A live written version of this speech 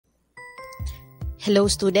Hello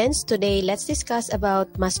students, today let's discuss about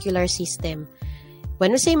muscular system.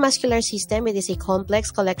 When we say muscular system, it is a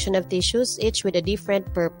complex collection of tissues, each with a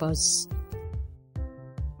different purpose.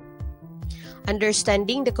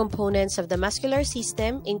 Understanding the components of the muscular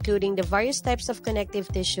system, including the various types of connective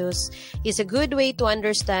tissues, is a good way to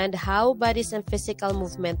understand how bodies and physical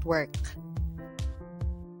movement work.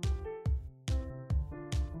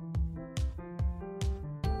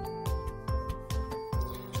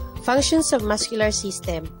 Functions of muscular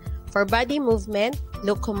system: for body movement,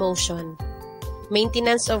 locomotion,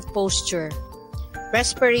 maintenance of posture,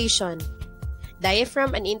 respiration,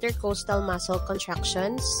 diaphragm and intercostal muscle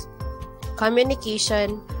contractions,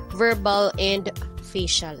 communication, verbal and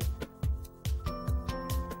facial.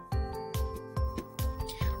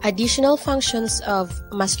 Additional functions of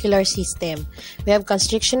muscular system: we have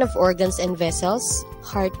constriction of organs and vessels,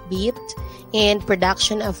 heartbeat, and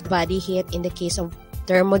production of body heat in the case of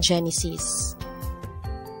thermogenesis.